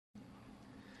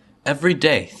Every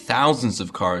day, thousands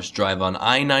of cars drive on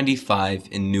I-95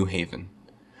 in New Haven.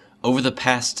 Over the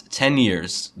past 10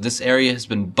 years, this area has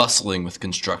been bustling with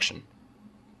construction.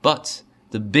 But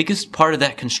the biggest part of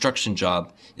that construction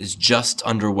job is just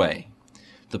underway.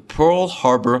 The Pearl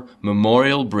Harbor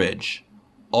Memorial Bridge,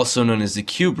 also known as the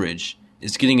Q Bridge,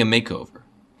 is getting a makeover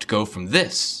to go from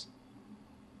this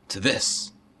to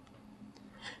this.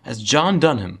 As John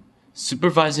Dunham,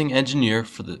 supervising engineer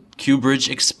for the Q Bridge,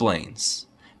 explains,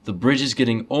 the bridge is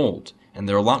getting old and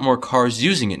there are a lot more cars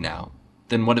using it now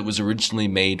than what it was originally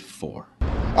made for.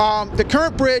 The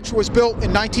current bridge was built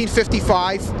in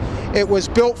 1955. It was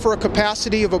built for a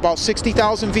capacity of about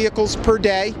 60,000 vehicles per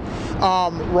day.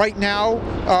 Right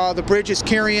now, the bridge is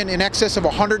carrying in excess of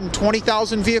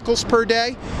 120,000 vehicles per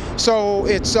day. So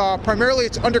it's primarily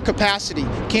it's under capacity.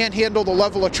 Can't handle the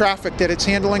level of traffic that it's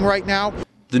handling right now.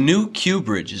 The new Q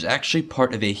Bridge is actually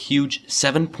part of a huge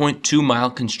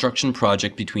 7.2-mile construction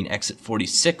project between Exit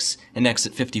 46 and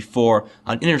Exit 54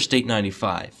 on Interstate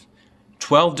 95.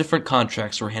 12 different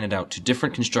contracts were handed out to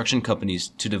different construction companies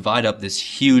to divide up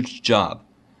this huge job.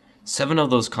 7 of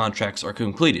those contracts are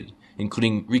completed,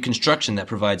 including reconstruction that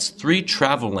provides 3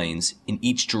 travel lanes in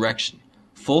each direction,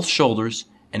 full shoulders,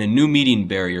 and a new median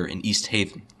barrier in East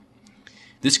Haven.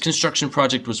 This construction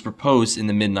project was proposed in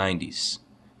the mid-90s.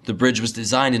 The bridge was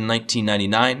designed in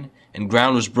 1999, and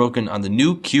ground was broken on the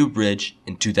new Q Bridge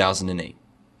in 2008.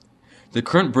 The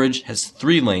current bridge has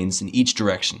 3 lanes in each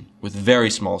direction, with very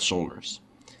small shoulders.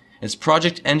 As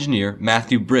project engineer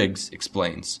Matthew Briggs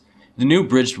explains, the new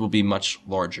bridge will be much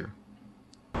larger.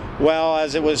 Well,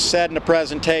 as it was said in the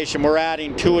presentation, we're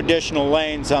adding 2 additional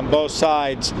lanes on both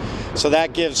sides, so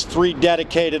that gives 3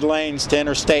 dedicated lanes to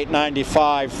Interstate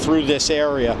 95 through this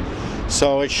area.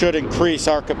 So it should increase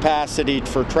our capacity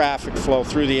for traffic flow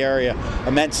through the area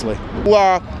immensely.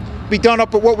 Will be done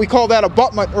up at what we call that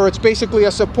abutment, or it's basically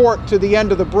a support to the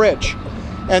end of the bridge.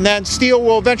 And then steel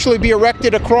will eventually be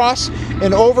erected across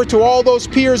and over to all those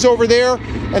piers over there,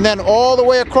 and then all the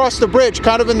way across the bridge,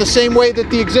 kind of in the same way that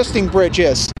the existing bridge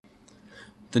is.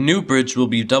 The new bridge will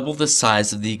be double the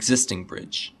size of the existing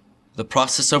bridge. The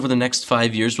process over the next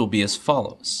 5 years will be as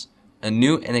follows. A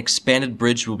new and expanded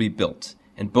bridge will be built,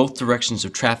 and both directions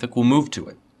of traffic will move to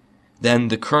it. Then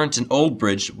the current and old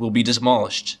bridge will be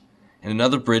demolished, and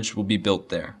another bridge will be built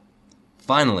there.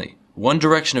 Finally, one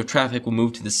direction of traffic will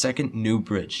move to the second new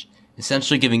bridge,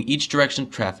 essentially giving each direction of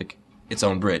traffic its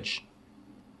own bridge.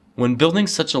 When building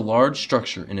such a large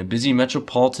structure in a busy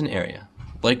metropolitan area,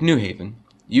 like New Haven,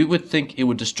 you would think it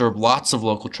would disturb lots of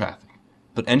local traffic,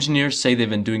 but engineers say they've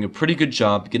been doing a pretty good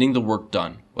job getting the work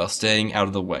done while staying out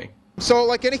of the way. So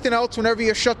like anything else, whenever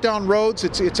you shut down roads,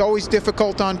 it's always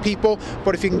difficult on people,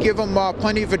 but if you can give them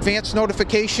plenty of advance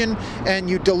notification and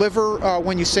you deliver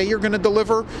when you say you're going to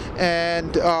deliver,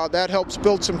 and that helps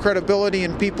build some credibility,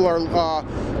 and people are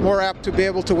more apt to be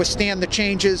able to withstand the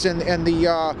changes and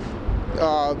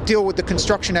deal with the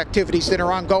construction activities that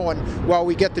are ongoing while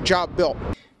we get the job built.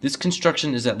 This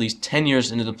construction is at least 10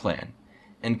 years into the plan,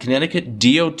 and Connecticut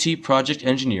DOT project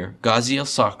engineer Ghazi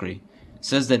El-Sakri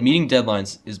says that meeting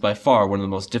deadlines is by far one of the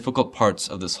most difficult parts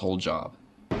of this whole job.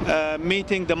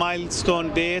 Meeting the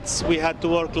milestone dates, we had to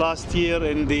work last year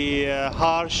in the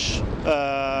harsh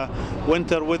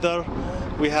winter weather.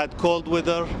 We had cold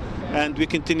weather, and we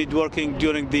continued working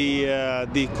during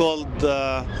the cold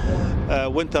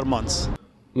winter months.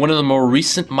 One of the more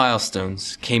recent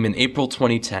milestones came in April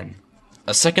 2010.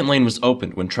 A second lane was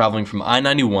opened when traveling from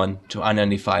I-91 to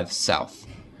I-95 south.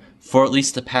 For at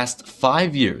least the past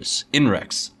 5 years,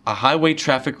 INREX, a highway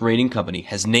traffic rating company,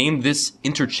 has named this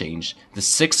interchange the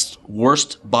 6th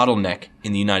worst bottleneck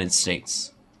in the United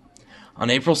States. On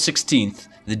April 16th,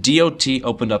 the DOT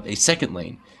opened up a second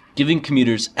lane, giving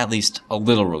commuters at least a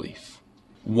little relief.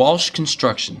 Walsh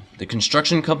Construction, the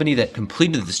construction company that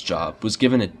completed this job, was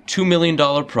given a $2 million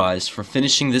prize for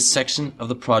finishing this section of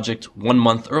the project 1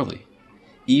 month early.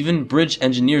 Even bridge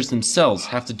engineers themselves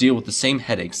have to deal with the same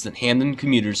headaches that Hamden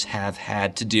commuters have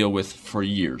had to deal with for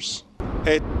years.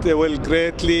 It will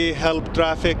greatly help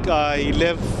traffic.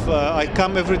 I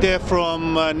come every day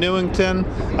from Newington.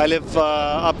 I live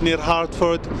up near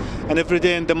Hartford, and every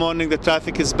day in the morning the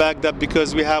traffic is backed up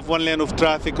because we have 1 lane of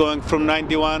traffic going from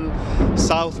 91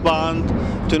 southbound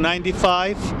to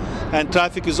 95, and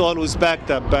traffic is always backed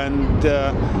up, and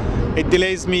it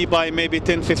delays me by maybe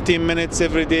 10-15 minutes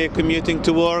every day commuting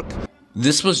to work.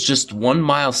 This was just one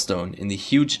milestone in the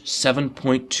huge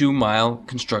 7.2-mile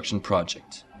construction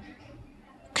project.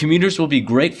 Commuters will be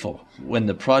grateful when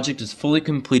the project is fully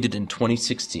completed in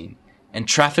 2016, and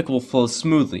traffic will flow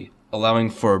smoothly, allowing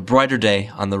for a brighter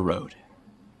day on the road.